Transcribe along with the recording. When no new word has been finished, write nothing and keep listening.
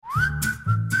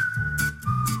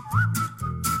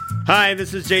Hi,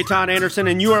 this is J. Todd Anderson,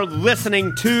 and you are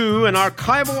listening to an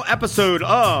archival episode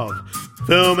of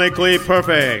Filmically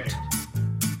Perfect.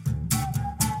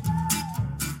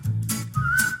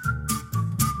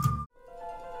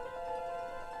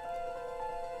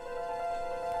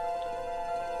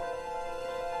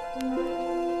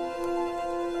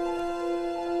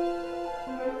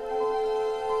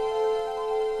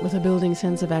 With a building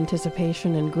sense of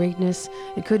anticipation and greatness,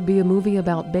 it could be a movie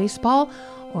about baseball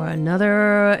or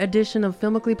another edition of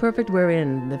Filmically Perfect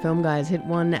wherein the film guys hit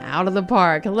one out of the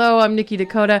park. Hello, I'm Nikki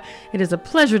Dakota. It is a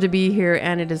pleasure to be here,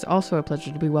 and it is also a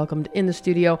pleasure to be welcomed in the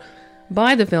studio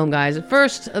by the film guys.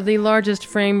 First, the largest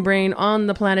frame brain on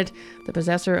the planet, the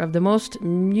possessor of the most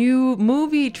new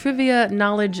movie trivia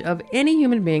knowledge of any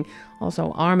human being,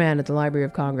 also our man at the Library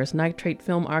of Congress, Nitrate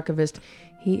film archivist.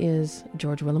 He is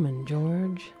George Willeman.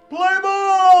 George. Play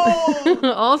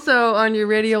ball! Also on your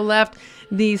radio left,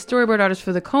 the storyboard artist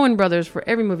for the Coen brothers for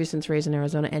every movie since Raising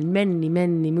Arizona and many,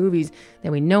 many movies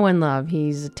that we know and love.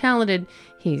 He's talented.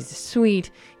 He's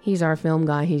sweet. He's our film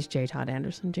guy. He's J. Todd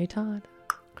Anderson. J. Todd.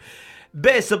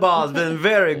 Baseball's been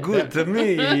very good to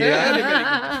me.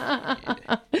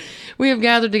 We have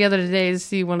gathered together today to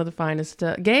see one of the finest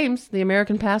games, the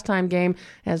American pastime game,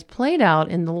 as played out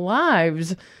in the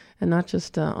lives and not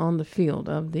just on the field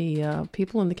of the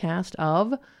people in the cast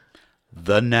of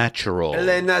The Natural.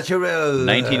 Le Natural.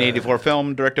 1984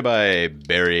 film directed by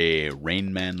Barry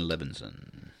Rainman Levinson.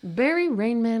 Barry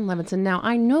Rainman Levinson. Now,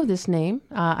 I know this name.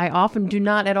 I often do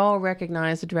not at all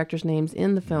recognize the directors' names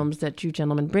in the films that you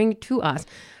gentlemen bring to us.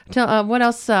 What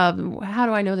else? How do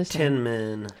I know this Tin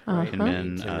name? Men. Tin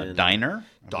Men, Diner.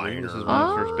 Diner. This is one of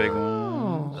the first big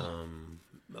ones.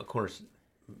 Of course.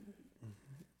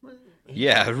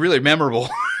 Yeah, really memorable.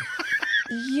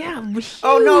 Yeah.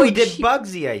 Oh, no, he did huge.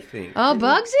 Bugsy, I think. Oh,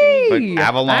 Bugsy. Like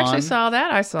Avalon? I actually saw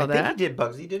that. I saw I that. think he did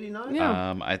Bugsy, did he not?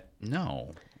 Yeah.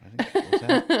 No. I think was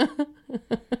that?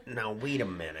 Now, wait a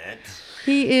minute.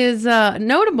 He is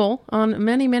notable on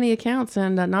many, many accounts,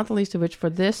 and not the least of which for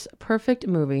this perfect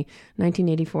movie,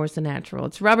 1984's The Natural.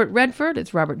 It's Robert Redford.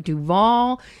 It's Robert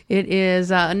Duvall. It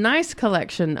is a nice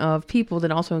collection of people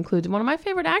that also includes one of my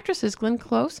favorite actresses, Glenn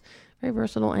Close. Very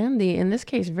versatile, and in this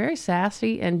case, very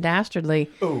sassy and dastardly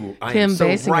Oh, I Kim am so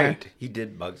Basinger. right. He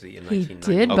did Bugsy in He 1990.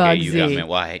 did Okay, you got Bugsy. me.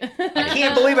 Why? I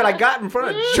can't believe it. I got in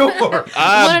front of George.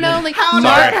 One and only. How did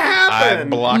Mark, that I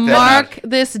happen? blocked that mark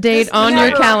this date This on your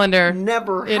never- calendar.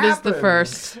 Never It is the happened.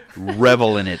 first. out.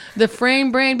 Revel in it. The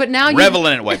frame brain, but now you... Revel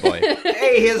in it, white boy.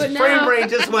 Hey, his But frame now- brain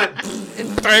just went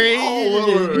all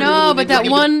over. No, but that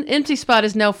one empty spot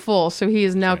is now full, so he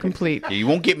is now complete. You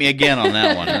won't get me again on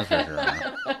that one. That's for sure.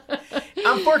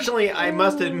 Unfortunately, I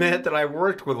must admit that I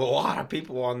worked with a lot of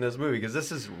people on this movie because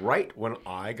this is right when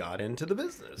I got into the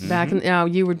business. Back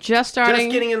in, you were just starting.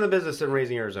 Just getting in the business and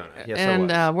Raising Arizona. Yes,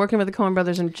 and I was. working with the Coen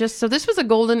brothers, and so this was a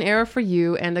golden era for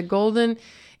you, and a golden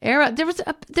era. There was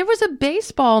a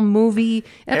baseball movie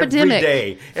epidemic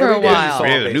day. for Every a day you while. saw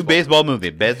Really, new baseball movie.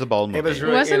 Baseball movie. It was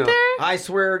really, Wasn't there? I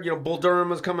swear, Bull Durham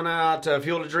was coming out,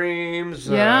 Field of Dreams.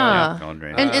 Yeah, Golden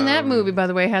Dreams. and that movie, by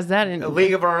the way, has that in. A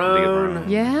League of Our League of Our Own. Own.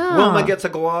 Yeah. Wilma Gets a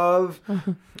Glove.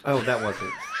 Oh, that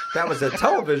wasn't. That was a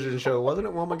television show, wasn't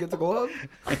it? Wilma Gets a Glove?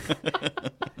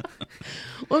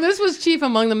 Well, this was chief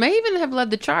among them. May even have led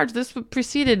the charge. This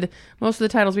preceded most of the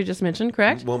titles we just mentioned,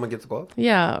 correct? Wilma Gets a Glove?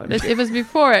 Yeah, it was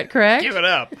before it, correct? Give it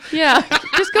up. Yeah,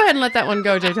 just go ahead and let that one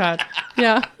go, J. Todd.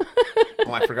 Yeah.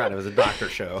 Oh, I forgot. It was a doctor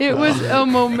show. It was a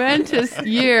momentous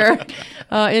year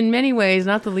in many ways,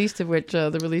 not the least of which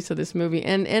the release of this movie.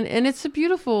 And it's a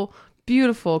beautiful,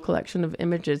 beautiful collection of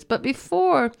images. But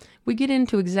before we get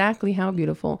into exactly how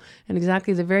beautiful and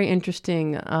exactly the very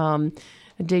interesting,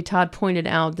 J. Todd pointed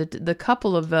out that the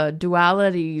couple of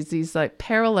dualities, these like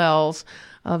parallels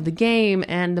of the game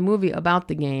and the movie about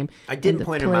the game. I didn't and the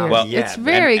point them players. out Well, yet. It's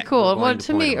very and cool. we're going Well, to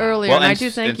to point me them out. earlier, and I do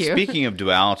thank you. Speaking of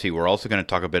duality, we're also going to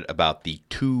talk a bit about the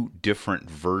two different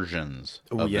versions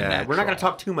Oh, of The yeah. Natural. We're not going to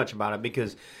talk too much about it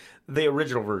because the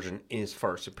original version is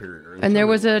far superior. And there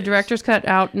was a director's cut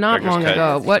out not long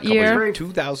ago. What year?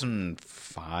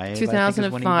 2005.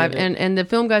 2005, and the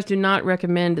film guys do not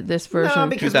recommend this version. No,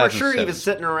 because we're sure he 2007. was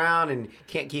sitting around and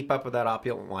can't keep up with that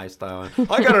opulent lifestyle.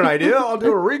 I got an idea. I'll do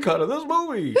a recut of this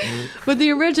movie. But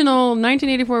the original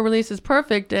 1984 release is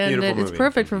perfect, and Beautiful it's movie.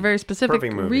 perfect for very specific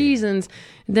Perfect movie. reasons.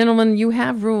 Gentlemen, you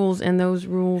have rules, and those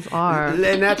rules are...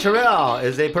 Le Natural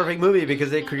is a perfect movie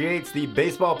because it creates the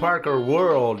baseball park or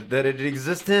world that that it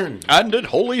exists in. And it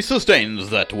wholly sustains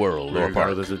that world or part.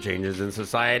 Regardless of changes in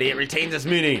society, it retains its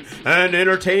meaning and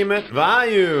entertainment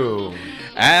value.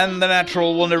 And the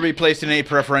natural will never be placed in a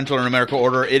preferential or numerical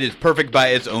order. It is perfect by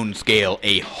its own scale,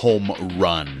 a home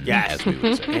run, Yes. as we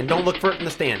would say. And don't look for it in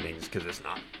the standings, because it's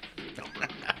not.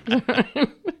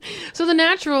 So The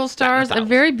Natural stars a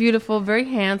very beautiful, very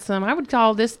handsome. I would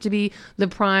call this to be the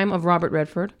prime of Robert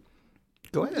Redford.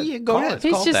 Go ahead. Yeah, go ahead.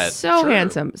 He's Call just that. so Sure.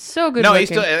 handsome, so good No, looking. he's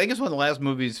still. I think it's one of the last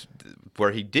movies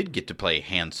where he did get to play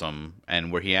handsome,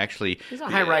 and where he actually He's a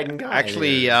high-riding guy.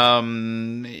 Actually,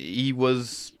 he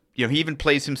was. You know, he even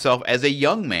plays himself as a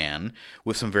young man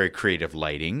with some very creative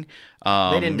lighting.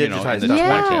 They didn't digitize in the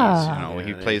stuff. 20s. Yeah.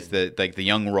 He plays the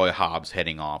young Roy Hobbs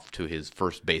heading off to his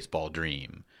first baseball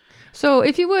dream. So,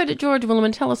 if you would, George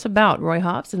Williman, tell us about Roy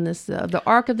Hobbs and this the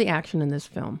arc of the action in this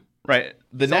film. Right.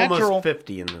 The He's Natural. almost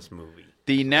 50 in this movie.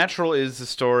 The Natural is the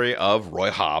story of Roy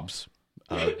Hobbs,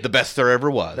 the best there ever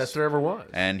was. Best there ever was.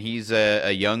 And he's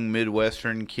a young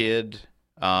Midwestern kid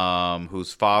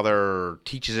whose father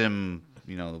teaches him,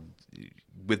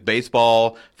 with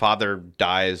baseball. Father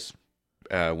dies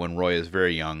when Roy is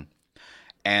very young.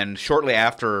 And shortly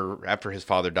after his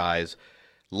father dies,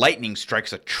 lightning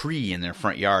strikes a tree in their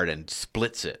front yard and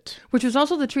splits it. Which was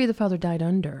also the tree the father died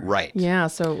under. Right. Yeah,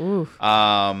 so, oof.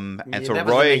 And so that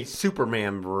was Roy... a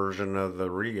Superman version of the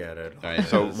re-edit. Right,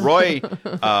 so Roy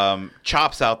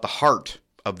chops out the heart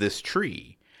of this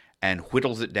tree and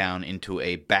whittles it down into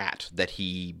a bat that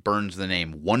he burns the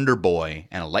name Wonder Boy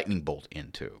and a lightning bolt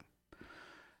into.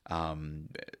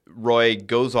 Roy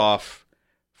goes off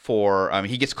for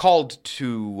he gets called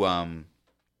to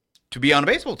be on a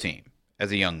baseball team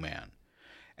as a young man,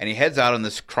 and he heads out on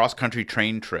this cross country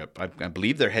train trip. I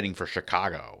believe they're heading for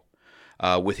Chicago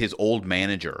with his old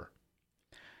manager.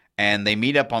 And they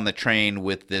meet up on the train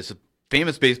with this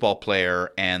famous baseball player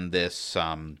and this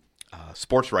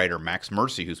sports writer, Max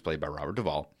Mercy, who's played by Robert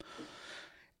Duvall.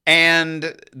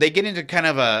 And they get into kind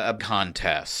of a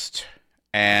contest.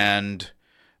 And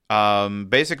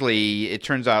basically, it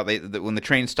turns out that when the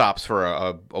train stops for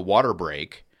a water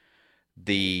break,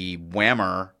 the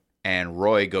Whammer and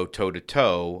Roy go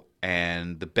toe-to-toe.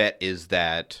 And the bet is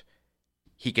that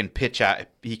he can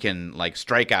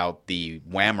strike out the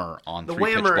Whammer on The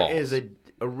three pitch Whammer balls. is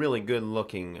a really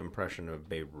good-looking impression of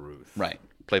Babe Ruth. Right.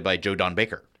 Played by Joe Don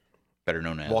Baker, better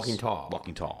known as Walking Tall.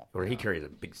 Walking Tall. Where he carries a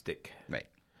big stick. Right.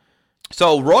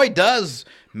 So Roy does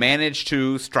manage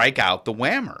to strike out the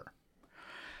Whammer,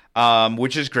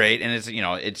 which is great, and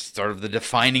it's sort of the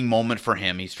defining moment for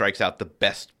him. He strikes out the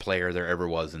best player there ever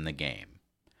was in the game.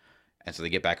 And so they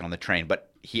get back on the train.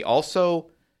 But he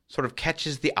also sort of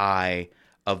catches the eye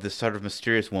of this sort of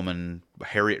mysterious woman,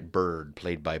 Harriet Bird,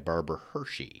 played by Barbara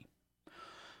Hershey,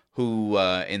 who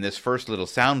in this first little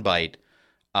soundbite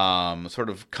sort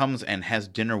of comes and has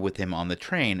dinner with him on the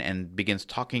train and begins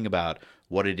talking about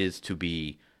what it is to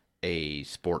be a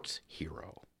sports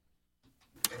hero.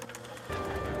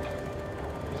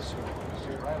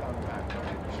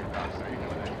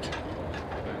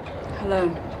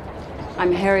 Hello,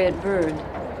 I'm Harriet Bird.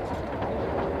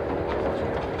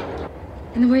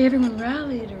 And the way everyone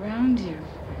rallied around you.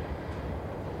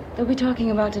 They'll be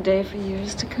talking about today for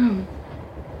years to come.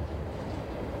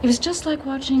 It was just like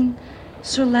watching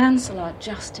Sir Lancelot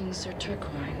jousting Sir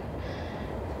Turquoise.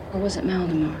 Or was it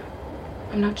Maldemar?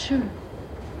 I'm not sure.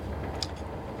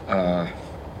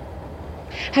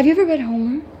 Have you ever read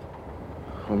Homer?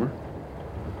 Homer?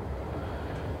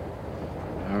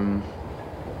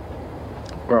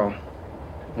 Well,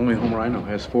 only Homer I know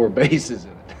has 4 bases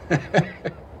in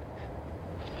it.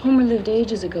 Homer lived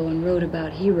ages ago and wrote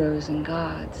about heroes and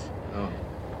gods. Oh.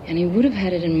 And he would have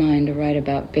had it in mind to write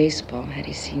about baseball had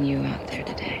he seen you out there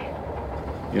today.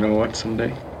 You know what,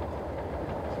 someday?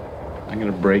 I'm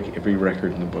gonna break every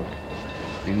record in the book.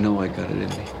 I know I got it in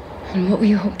me. And what will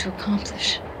you hope to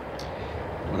accomplish?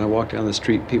 When I walk down the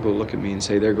street, people look at me and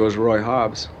say, there goes Roy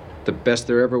Hobbs, the best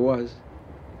there ever was.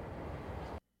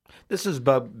 This is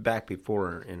back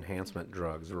before enhancement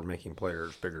drugs were making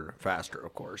players bigger and faster,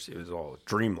 of course. It was all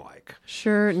dreamlike.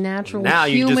 Sure, natural Now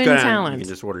you human just go down, talent. you can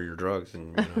just order your drugs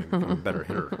and you become a better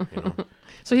hitter.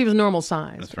 So he was normal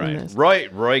size. That's in right. this.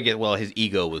 Roy his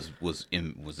ego was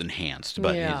enhanced,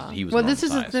 but he was well, this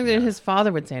is the normal thing size. that his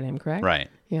father would say to him, correct? Right.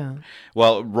 Yeah.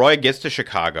 Well, Roy gets to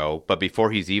Chicago, but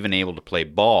before he's even able to play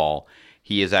ball,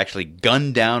 he is actually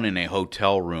gunned down in a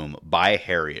hotel room by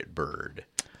Harriet Bird,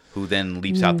 who then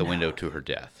leaps out the window to her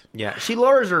death. Yeah, she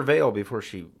lowers her veil before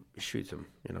she shoots him.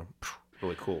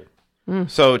 Really cool.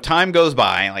 So time goes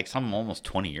by, like almost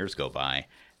 20 years go by,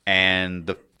 and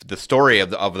the story of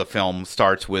the film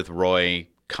starts with Roy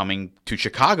coming to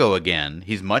Chicago again.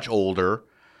 He's much older.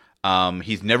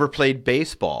 He's never played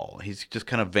baseball. He's just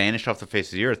kind of vanished off the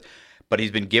face of the earth. But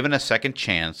he's been given a second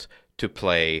chance to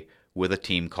play with a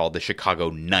team called the Chicago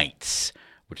Knights,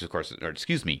 which, of course,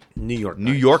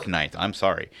 New York Knights. I'm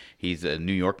sorry. He's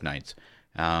New York Knights.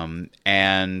 And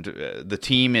the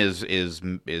team is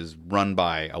run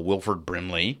by Wilford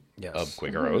Brimley of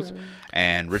Quaker Oats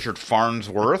and Richard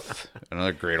Farnsworth,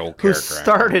 another great old Who character.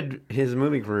 started his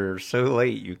movie career so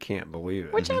late you can't believe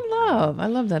it. Which I love. I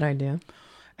love that idea.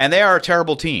 And they are a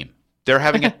terrible team. They're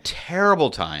having a terrible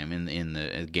time in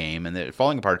the game, and they're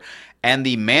falling apart. And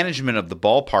the management of the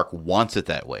ballpark wants it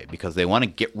that way because they want to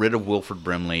get rid of Wilford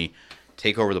Brimley,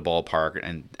 take over the ballpark,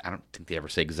 and I don't think they ever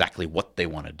say exactly what they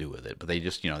want to do with it, but they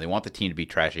just, they want the team to be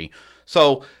trashy.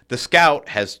 So the scout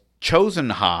has chosen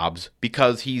Hobbs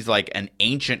because he's like an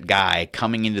ancient guy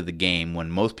coming into the game when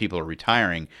most people are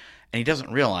retiring, and he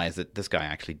doesn't realize that this guy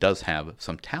actually does have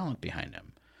some talent behind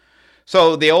him.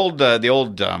 So the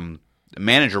old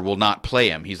manager will not play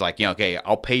him. He's like, okay,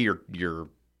 I'll pay your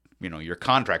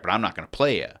contract, but I'm not going to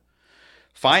play you.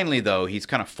 Finally, though, he's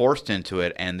kind of forced into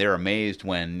it, and they're amazed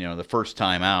when, the first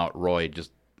time out, Roy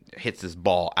just hits this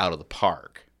ball out of the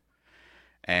park.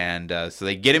 And so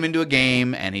they get him into a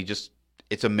game, and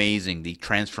it's amazing, the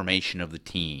transformation of the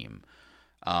team.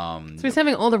 So he's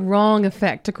having all the wrong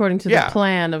effect according to the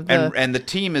plan of the... And the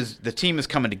team is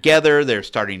coming together. They're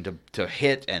starting to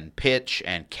hit and pitch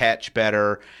and catch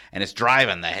better, and it's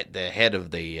driving the head of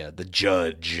the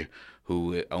judge,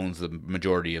 who owns the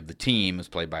majority of the team, is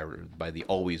played by the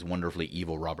always wonderfully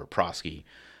evil Robert Prosky,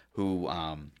 who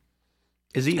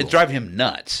is evil. It's driving him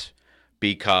nuts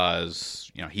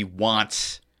because he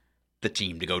wants the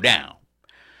team to go down.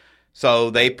 So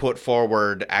they put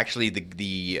forward actually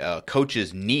the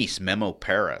coach's niece, Memo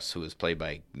Paris, who is played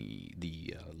by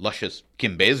the luscious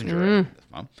Kim Basinger,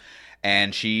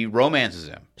 and she romances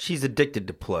him. She's addicted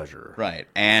to pleasure, right?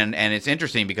 And it's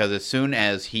interesting because as soon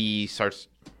as he starts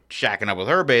shacking up with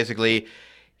her, basically,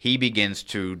 he begins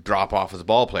to drop off as a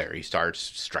ball player. He starts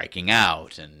striking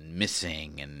out and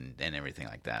missing and everything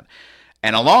like that.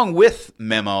 And along with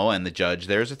Memo and the judge,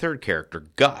 there's a third character,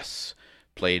 Gus,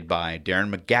 played by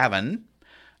Darren McGavin,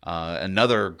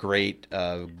 another great,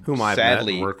 whom I've met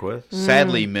and worked with.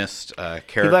 Sadly missed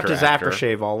character. He left his actor.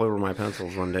 aftershave all over my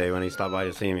pencils one day when he stopped by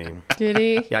to see me. Did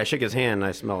he? Yeah, I shook his hand and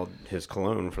I smelled his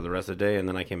cologne for the rest of the day, and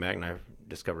then I came back and I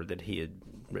discovered that he had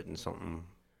written something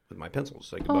with my pencils.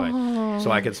 Say goodbye. Oh.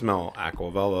 So I could smell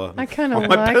Aquavella. I kind of on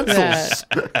my like pencils.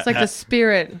 that. It's like the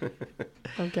spirit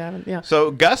of Gavin. Yeah. So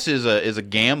Gus is a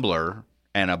gambler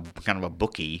and a kind of a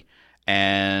bookie.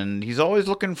 And he's always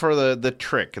looking for the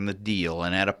trick and the deal.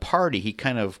 And at a party, he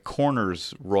kind of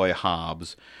corners Roy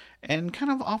Hobbs and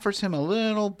kind of offers him a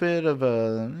little bit of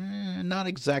a not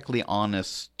exactly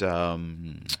honest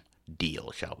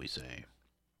deal, shall we say.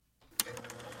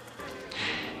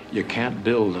 You can't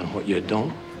build on what you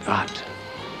don't got.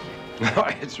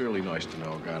 It's really nice to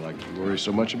know a guy like you worries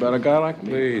so much about a guy like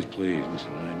me. Please.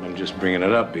 Listen, I'm just bringing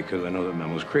it up because I know that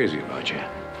Memo's crazy about you.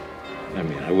 I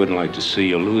mean, I wouldn't like to see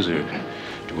you lose her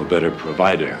to a better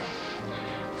provider.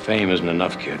 Fame isn't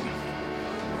enough, kid.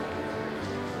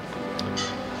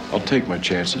 I'll take my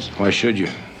chances. Why should you?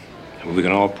 We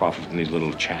can all profit from these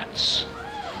little chats.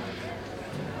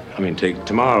 I mean, take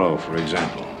tomorrow, for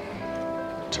example.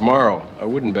 Tomorrow, I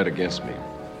wouldn't bet against me.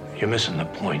 You're missing the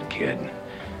point, kid.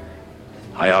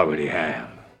 I already have.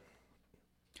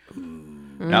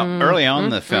 Now, early on in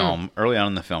the film,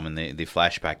 in the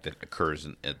flashback that occurs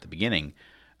at the beginning,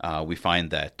 we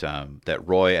find that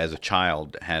Roy, as a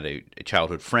child, had a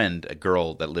childhood friend, a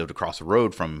girl that lived across the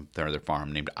road from their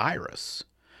farm named Iris.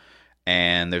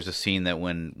 And there's a scene that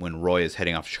when Roy is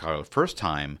heading off to Chicago the first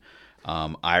time,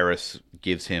 Iris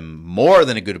gives him more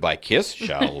than a goodbye kiss,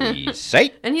 shall we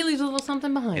say? And he leaves a little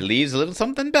something behind. He leaves a little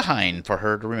something behind for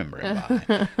her to remember him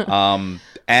by.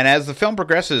 And as the film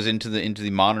progresses into the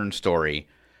modern story,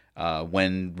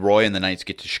 when Roy and the Knights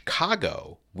get to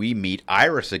Chicago, we meet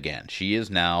Iris again. She is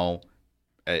now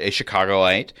a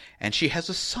Chicagoite, and she has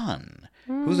a son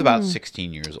who's about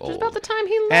 16 years old. Just about the time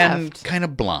he left. And kind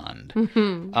of blonde.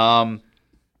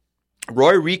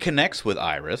 Roy reconnects with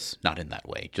Iris, not in that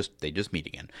way, they just meet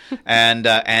again. And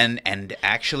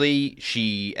actually,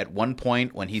 she, at one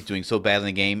point, when he's doing so bad in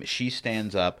the game, she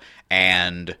stands up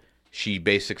and she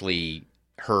basically,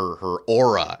 her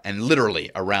aura, and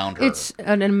literally around her. It's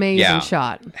an amazing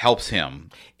shot. Helps him.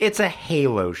 It's a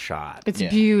halo shot. It's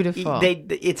beautiful.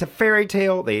 It's a fairy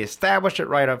tale. They establish it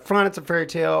right up front. It's a fairy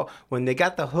tale. When they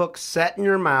got the hook set in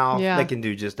your mouth, they can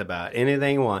do just about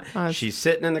anything you want. She's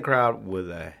sitting in the crowd with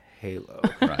a Halo.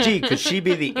 Gee, could she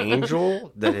be the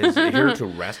angel that is here to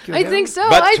rescue him? I think so.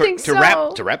 But I to, think to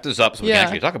so. wrap this up, so we Yeah. can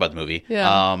actually talk about the movie.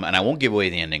 Yeah. And I won't give away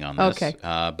the ending on this. Okay.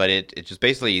 But it just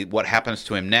basically what happens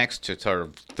to him next to sort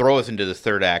of throw us into the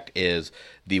third act is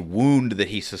the wound that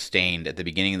he sustained at the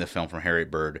beginning of the film from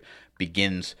Harriet Bird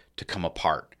begins to come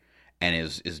apart and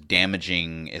is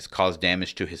damaging. It's caused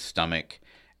damage to his stomach.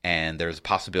 And there's a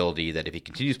possibility that if he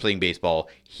continues playing baseball,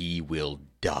 he will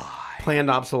die.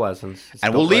 Planned obsolescence.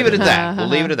 And we'll leave it at that. We'll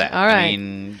leave it at that. All right. I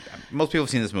mean, most people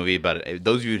have seen this movie, but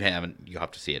those of you who haven't, you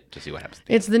have to see it to see what happens.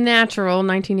 It's The Natural,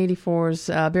 1984's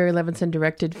Barry Levinson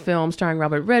directed film starring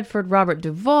Robert Redford, Robert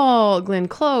Duvall, Glenn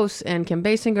Close, and Kim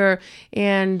Basinger.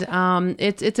 And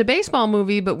it's a baseball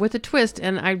movie, but with a twist.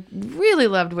 And I really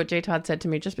loved what J. Todd said to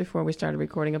me just before we started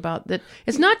recording about that.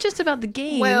 It's not just about the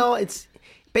game. Well,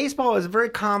 baseball is a very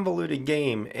convoluted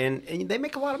game, and they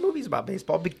make a lot of movies about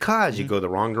baseball because you go the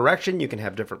wrong direction. You can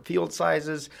have different field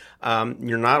sizes.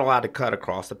 You're not allowed to cut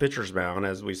across the pitcher's mound,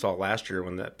 as we saw last year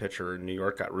when that pitcher in New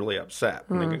York got really upset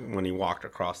when he walked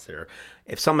across there.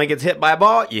 If somebody gets hit by a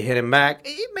ball, you hit him back.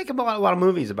 You make a lot of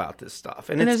movies about this stuff,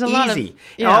 and it's there's a lot of- easy.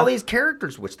 yeah. And all these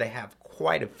characters, which they have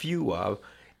quite a few of,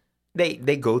 They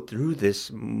go through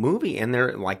this movie and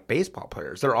they're like baseball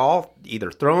players. They're all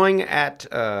either throwing at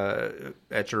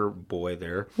your boy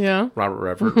there, Yeah. Robert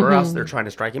Redford, or else they're trying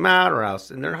to strike him out, or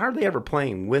else, and they're hardly ever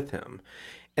playing with him.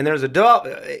 And there's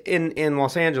in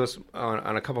Los Angeles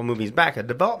on a couple movies back, a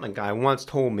development guy once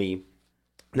told me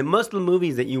that most of the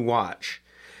movies that you watch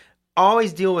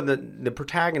always deal with the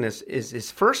protagonist is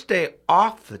his first day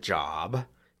off the job,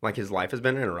 like his life has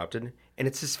been interrupted, and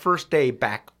it's his first day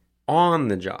back on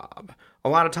the job. A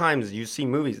lot of times you see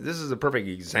movies, this is a perfect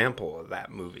example of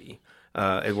that movie,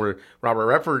 where Robert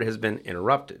Redford has been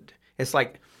interrupted. It's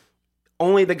like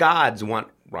only the gods want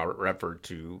Robert Redford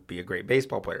to be a great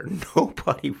baseball player.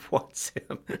 Nobody wants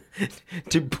him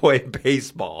to play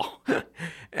baseball.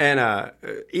 And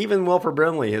even Wilford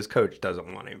Brimley, his coach,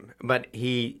 doesn't want him. But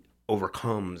he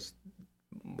overcomes,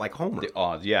 like Homer. The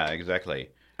odds, yeah, exactly.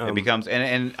 It becomes,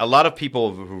 and a lot of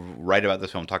people who write about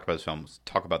this film, talk about this film,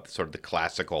 talk about the, sort of the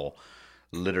classical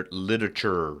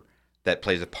literature that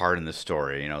plays a part in the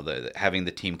story. You know, having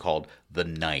the team called the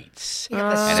Knights, Yeah,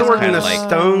 And the sword it's in kinda the like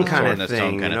stone Sword kind in of the thing.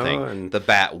 Stone kind you of know? thing. And The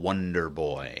Bat Wonder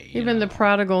Boy. you Even know. the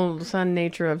prodigal son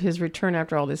nature of his return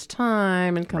after all this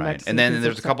time and come back. Right, to and see then his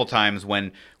there's a success. couple times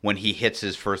when he hits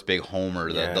his first big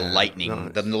homer, the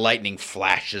lightning, the lightning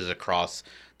flashes across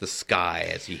the sky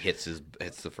as he hits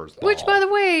the first ball. Which, by the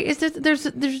way, is that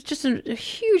there's just a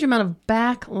huge amount of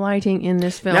backlighting in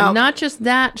this film. Now- Not just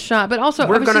that shot, but also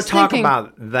we're going to talk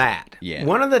about that. Yeah.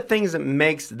 One of the things that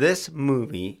makes this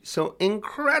movie so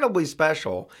incredibly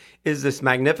special is this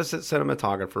magnificent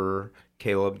cinematographer,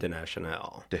 Caleb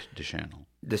Deschanel.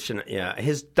 Deschanel. Yeah,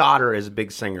 his daughter is a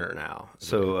big singer now.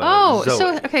 So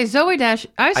Zoe Dash.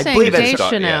 I was saying believe it's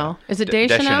Deschanel. yeah. Is it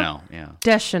Deschanel? Deschanel, yeah.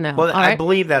 Deschanel. Well, All I right.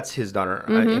 believe that's his daughter.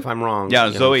 If I'm wrong, Yeah,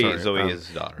 you know, Zoe I'm sorry. is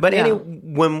his daughter. But Yeah. anyway,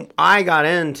 when I got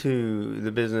into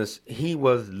the business, he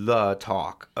was the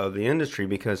talk of the industry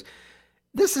because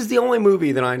this is the only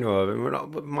movie that I know of.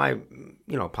 And my,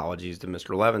 apologies to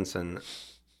Mr. Levinson.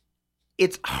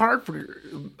 It's hard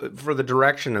for the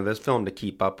direction of this film to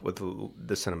keep up with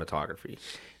the cinematography.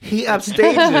 He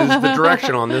upstages the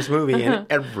direction on this movie, and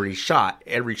every shot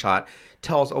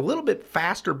tells a little bit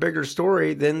faster, bigger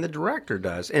story than the director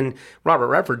does. And Robert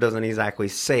Redford doesn't exactly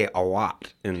say a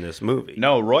lot in this movie.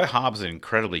 No, Roy Hobbs is an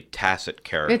incredibly tacit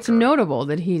character. It's notable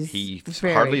that He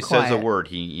very hardly quiet. says a word.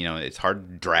 It's hard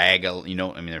to drag.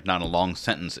 There's not a long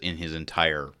sentence in his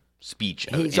entire speech.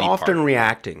 of He's any often part.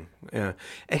 reacting. Yeah.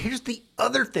 And here's the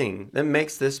other thing that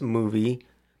makes this movie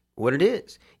what it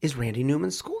is Randy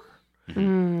Newman's score.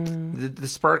 The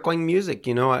sparkling music,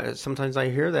 sometimes I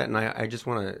hear that and I just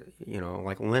want to,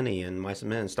 like Lenny and Mice and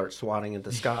Men start swatting at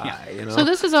the sky, So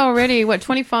this is already,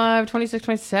 25, 26,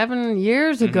 27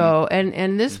 years ago.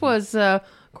 And this was,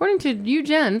 according to you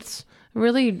gents,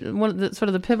 really one of the sort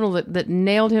of the pivotal that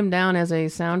nailed him down as a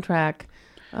soundtrack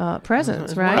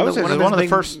presence, right? I would say One it's of one of the his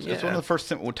first. big- It's yeah. one of the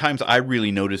first times I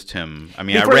really noticed him. I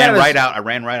mean, Before I ran that right was- out. I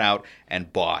ran right out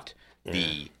and bought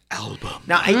the album.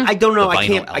 Now I don't know. The I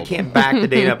vinyl can't back the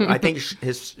date up. I think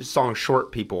his song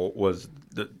 "Short People" was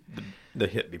the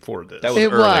hit before this. That was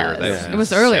It earlier. was. That It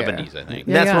was earlier. 70s, I think.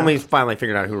 Yeah. That's when we finally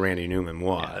figured out who Randy Newman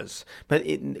was. But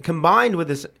it, combined with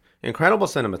this incredible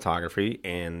cinematography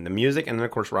and the music, and then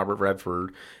of course Robert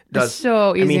Redford does.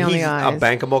 so easy on the he's eyes. a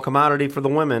bankable commodity for the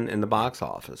women in the box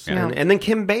office. Yeah. And then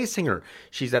Kim Basinger,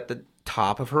 she's at the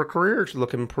top of her career. She's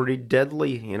looking pretty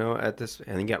deadly, at this.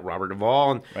 And then you got Robert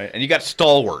Duvall and Right, and you got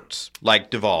stalwarts like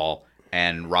Duvall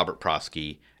and Robert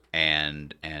Prosky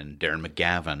and Darren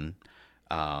McGavin,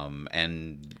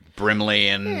 and Brimley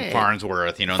and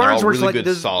Farnsworth. You know, they're all really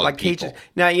good, solid people.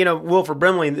 Now, you know, Wilford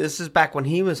Brimley. This is back when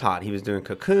he was hot. He was doing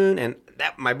Cocoon, and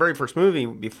that my very first movie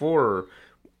before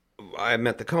I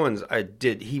met the Coens,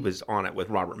 he was on it with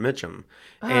Robert Mitchum,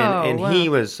 and he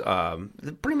was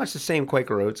pretty much the same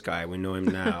Quaker Oats guy. We know him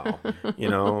now. You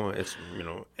know, it's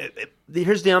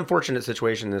here's the unfortunate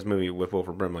situation in this movie with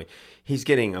Wilford Brimley. He's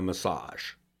getting a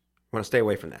massage. I want to stay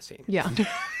away from that scene. Yeah.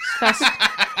 Fast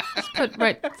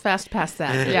past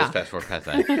that. Yeah. Fast forward past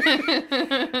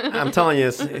that. I'm telling you,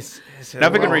 it's now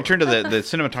if we can return to the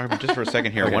cinematography just for a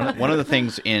second here. Okay. One of the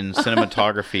things in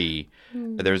cinematography,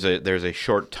 there's a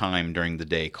short time during the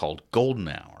day called golden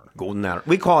hour. Golden hour.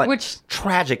 We call it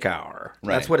tragic hour.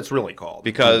 Right. That's what it's really called.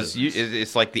 Because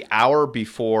it's like the hour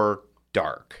before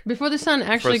dark. Before the sun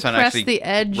crests the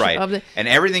edge of the... And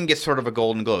everything gets sort of a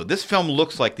golden glow. This film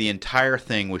looks like the entire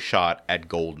thing was shot at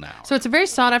golden hour. So it's a very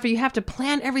sought after. You have to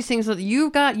plan everything so that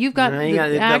you've got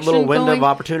that little window of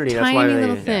opportunity. That's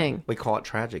why we call it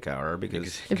tragic hour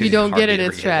because if you don't get it,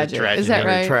 it's tragic. Is that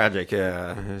right? Tragic,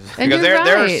 yeah. And because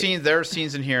there are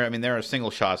scenes in here. I mean, there are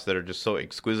single shots that are just so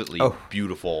exquisitely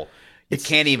beautiful. You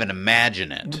can't even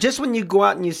imagine it. Just when you go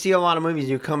out and you see a lot of movies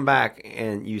and you come back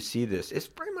and you see this, it's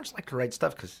pretty much like the right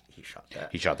stuff because he shot that.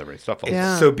 He shot the right stuff.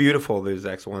 It's so beautiful, those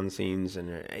X1 scenes.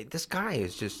 And this guy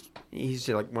is he's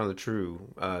like one of the true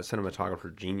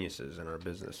cinematographer geniuses in our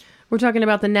business. We're talking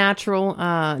about The Natural,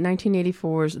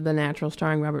 1984's The Natural,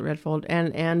 starring Robert Redford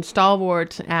and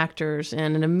stalwart actors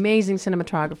and an amazing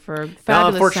cinematographer,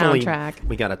 fabulous soundtrack.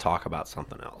 We got to talk about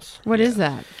something else. What is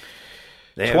that?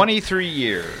 23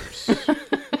 years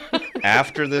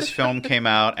after this film came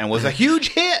out and was a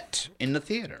huge hit in the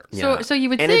theater. Yeah. So you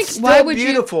would think, it's why would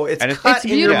beautiful. you? It's cut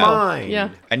in your mind. Yeah.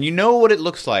 And you know what it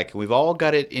looks like. We've all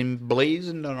got it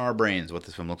emblazoned on our brains what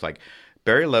this film looks like.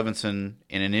 Barry Levinson,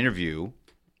 in an interview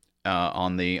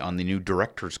on the new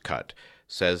director's cut,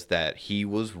 says that he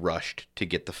was rushed to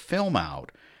get the film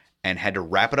out and had to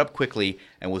wrap it up quickly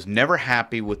and was never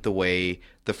happy with the way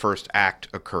the first act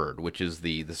occurred, which is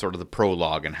the sort of the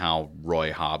prologue and how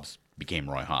Roy Hobbs became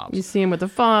Roy Hobbs. You see him with the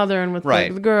father and with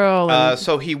the girl.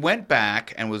 So he went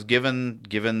back and was given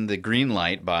the green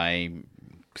light by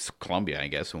Columbia, I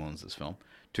guess, who owns this film,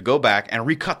 to go back and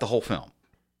recut the whole film.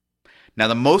 Now,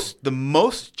 the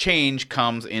most change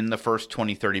comes in the first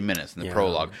 20, 30 minutes in the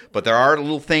prologue. But there are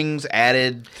little things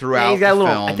added throughout the film.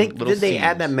 I think, did they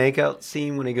add that makeout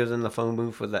scene when he goes in the phone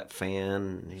booth with that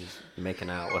fan and he's making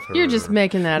out with her? You're just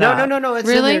making that up. No. It's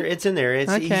really? in there. It's in there.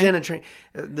 He's in a train.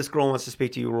 This girl wants to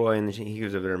speak to you, Roy, and he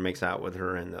goes over there and makes out with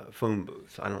her in the phone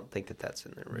booth. I don't think that's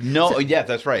in there. Really. No,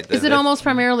 that's right. Is it almost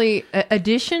primarily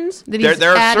additions that he's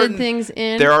added things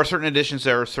in? There are certain additions.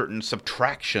 There are certain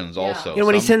subtractions also. You know,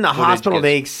 when he's in the hospital,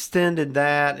 they extended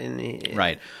that.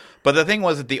 Right. But the thing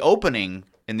was that the opening,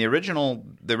 in the original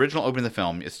opening of the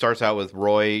film, it starts out with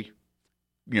Roy,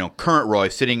 current Roy,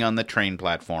 sitting on the train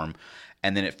platform,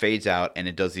 and then it fades out, and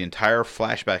it does the entire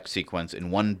flashback sequence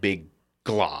in one big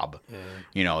glob.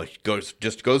 Yeah. It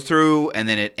goes through, and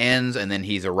then it ends, and then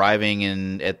he's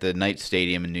arriving at the Knight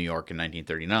Stadium in New York in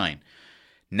 1939.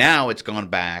 Now it's gone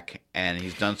back, and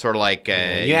he's done sort of like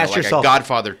a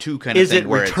Godfather 2 kind of thing. Is it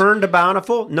Return to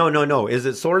Bountiful? No. Is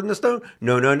it Sword in the Stone?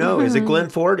 No. Mm-hmm. Is it Glenn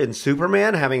Ford in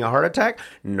Superman having a heart attack?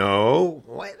 No.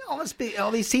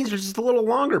 All these scenes are just a little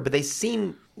longer, but they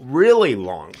seem really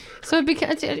long. So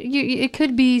it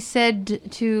could be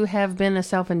said to have been a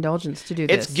self-indulgence to do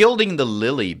this. It's gilding the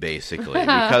lily, basically,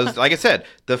 because, like I said,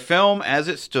 the film as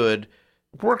it stood,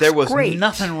 there was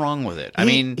nothing wrong with it.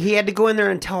 He had to go in there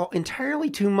and tell entirely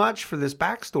too much for this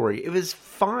backstory. It was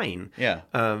fine. Yeah.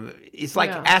 It's like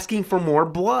asking for more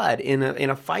blood in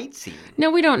a fight scene.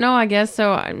 No, we don't know, I guess.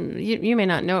 So you may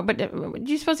not know, but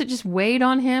do you suppose it just weighed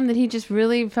on him that he just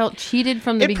really felt cheated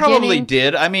from the beginning? It probably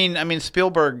did. I mean,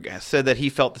 Spielberg said that he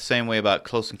felt the same way about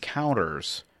Close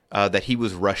Encounters, that he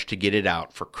was rushed to get it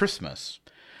out for Christmas.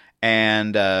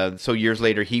 And so years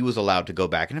later, he was allowed to go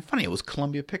back. And it's funny, it was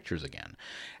Columbia Pictures again.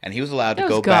 And he was allowed to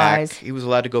go back. He was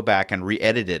allowed to go back and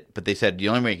re-edit it. But they said the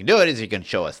only way you can do it is you can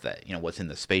show us that, what's in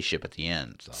the spaceship at the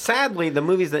end. So. Sadly, the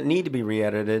movies that need to be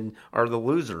re-edited are the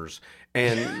losers.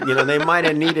 And, they might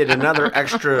have needed another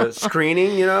extra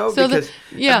screening,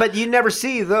 but you never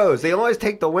see those. They always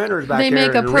take the winners back there. They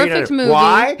make a perfect movie.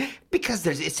 Why? Because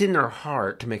it's in their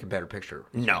heart to make a better picture.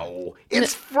 No.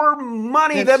 It's for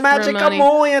money. It's the magic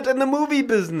emollient in the movie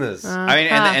business.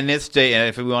 And this day, and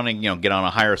if we want to, get on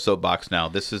a higher soapbox now,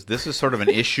 this is sort of an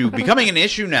issue, becoming an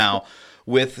issue now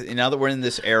now that we're in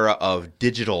this era of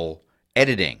digital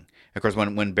editing. Of course,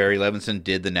 when Barry Levinson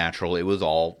did The Natural, it was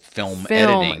all film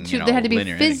editing. They had to be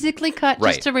linear physically cut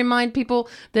just to remind people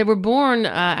they were born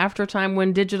after a time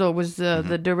when digital was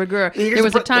the de rigueur. There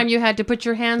was a time you had to put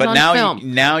your hands on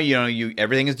film. Now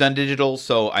everything is done digital,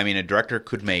 so I mean, a director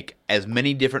could make as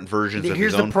many different versions of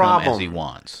his own film as he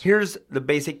wants. Here's the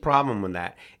basic problem with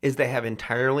that, is they have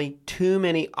entirely too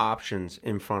many options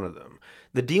in front of them.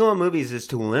 The deal on movies is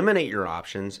to eliminate your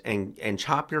options and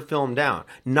chop your film down,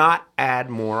 not add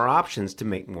more options to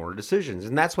make more decisions.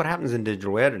 And that's what happens in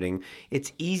digital editing.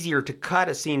 It's easier to cut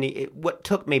a scene. What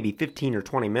took maybe 15 or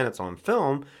 20 minutes on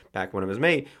film back when it was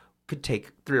made could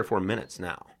take 3 or 4 minutes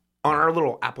now on our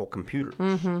little Apple computers. I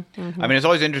mean, it's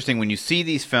always interesting when you see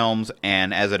these films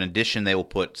and as an addition they will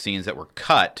put scenes that were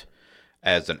cut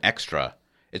as an extra.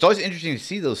 It's always interesting to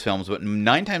see those films, but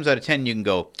 9 times out of 10 you can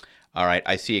go, all right,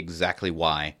 I see exactly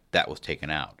why that was taken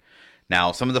out.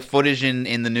 Now, some of the footage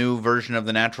in the new version of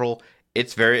The Natural,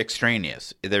 it's very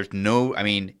extraneous. It's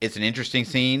an interesting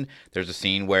scene. There's a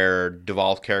scene where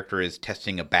Duvall's character is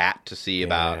testing a bat to see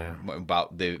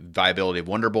about the viability of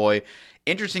Wonder Boy.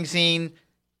 Interesting scene.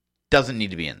 Doesn't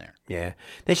need to be in there. Yeah.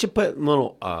 They should put a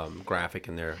little graphic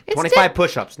in there. 25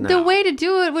 push-ups now. The way to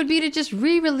do it would be to just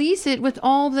re-release it with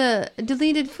all the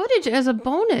deleted footage as a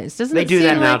bonus. They do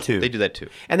that now, too. They do that, too.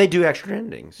 And they do extra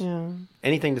endings. Yeah.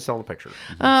 Anything to sell the picture.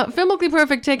 Filmically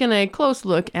Perfect, taking a close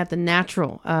look at The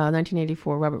Natural,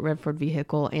 1984 Robert Redford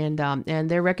vehicle, and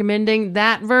they're recommending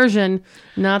that version,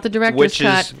 not the director's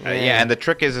cut. And the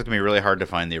trick is it's going to be really hard to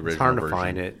find the original version. It's hard to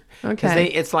find it. Okay.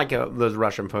 It's like those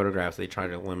Russian photographs. They try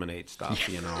to eliminate stuff,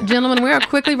 you know. Gentlemen, we are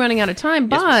quickly running out of time,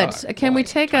 but can we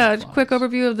take a quick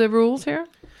overview of the rules here?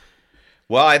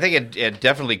 Well, I think it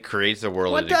definitely creates a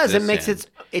world. Well, it does. It makes it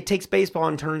takes baseball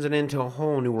and turns it into a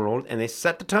whole new world, and they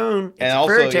set the tone. It's a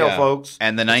fairy tale, folks.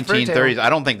 And the 1930s. I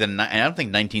don't think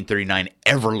 1939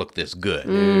 ever looked this good.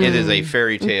 It is a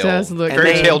fairy tale. It does look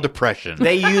fairy tale depression.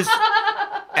 They used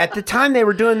at the time they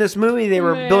were doing this movie. They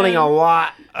were building a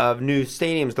lot of new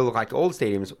stadiums to look like the old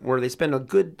stadiums, where they spend a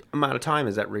good amount of time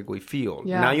is at Wrigley Field.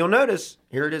 Yeah. Now you'll notice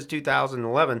here it is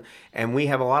 2011, and we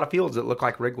have a lot of fields that look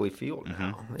like Wrigley Field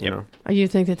now. You know, you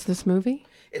think it's this movie?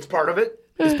 It's part of it.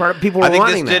 It's part of people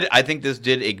wanting that. I think this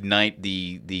did ignite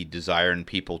the desire in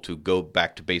people to go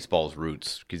back to baseball's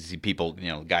roots, because you see people,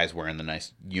 guys wearing the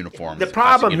nice uniforms. The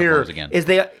problem here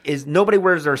is nobody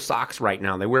wears their socks right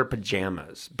now. They wear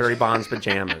pajamas, Barry Bonds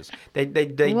pajamas. They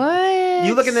what?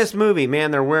 You look in this movie, man,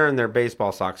 they're wearing their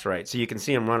baseball socks right, so you can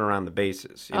see them run around the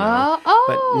bases. But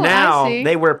now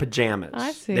they wear pajamas.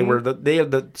 I see. They are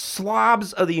the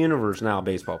slobs of the universe now.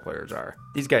 Baseball players are.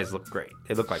 These guys look great.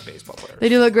 They look like baseball players. They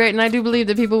do look great, and I do believe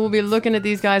that people will be looking at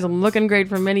these guys and looking great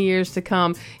for many years to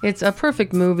come. It's a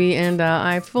perfect movie, and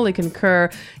I fully concur.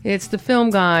 It's the film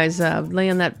guys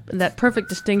laying that perfect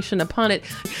distinction upon it.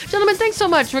 Gentlemen, thanks so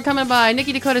much for coming by.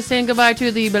 Nikki Dakota saying goodbye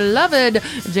to the beloved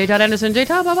J. Todd Anderson. J.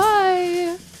 Todd,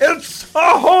 bye-bye. It's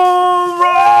a home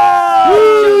run!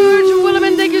 George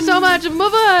Williman, thank you so much.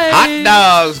 Bye-bye. Hot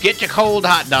dogs. Get your cold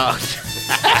hot dogs.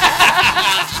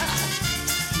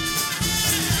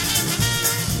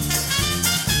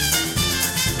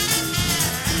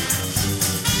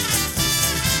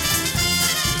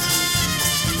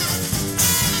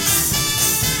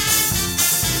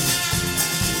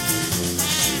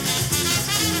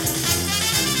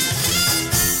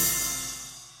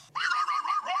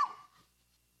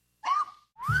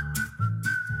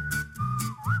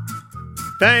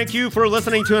 Thank you for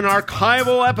listening to an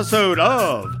archival episode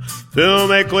of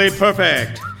Filmically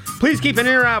Perfect. Please keep an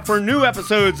ear out for new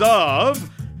episodes of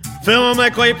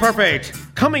Filmically Perfect,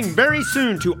 coming very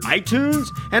soon to iTunes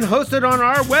and hosted on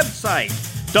our website,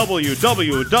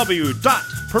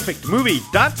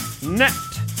 www.perfectmovie.net.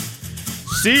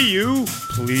 See you,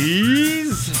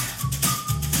 please.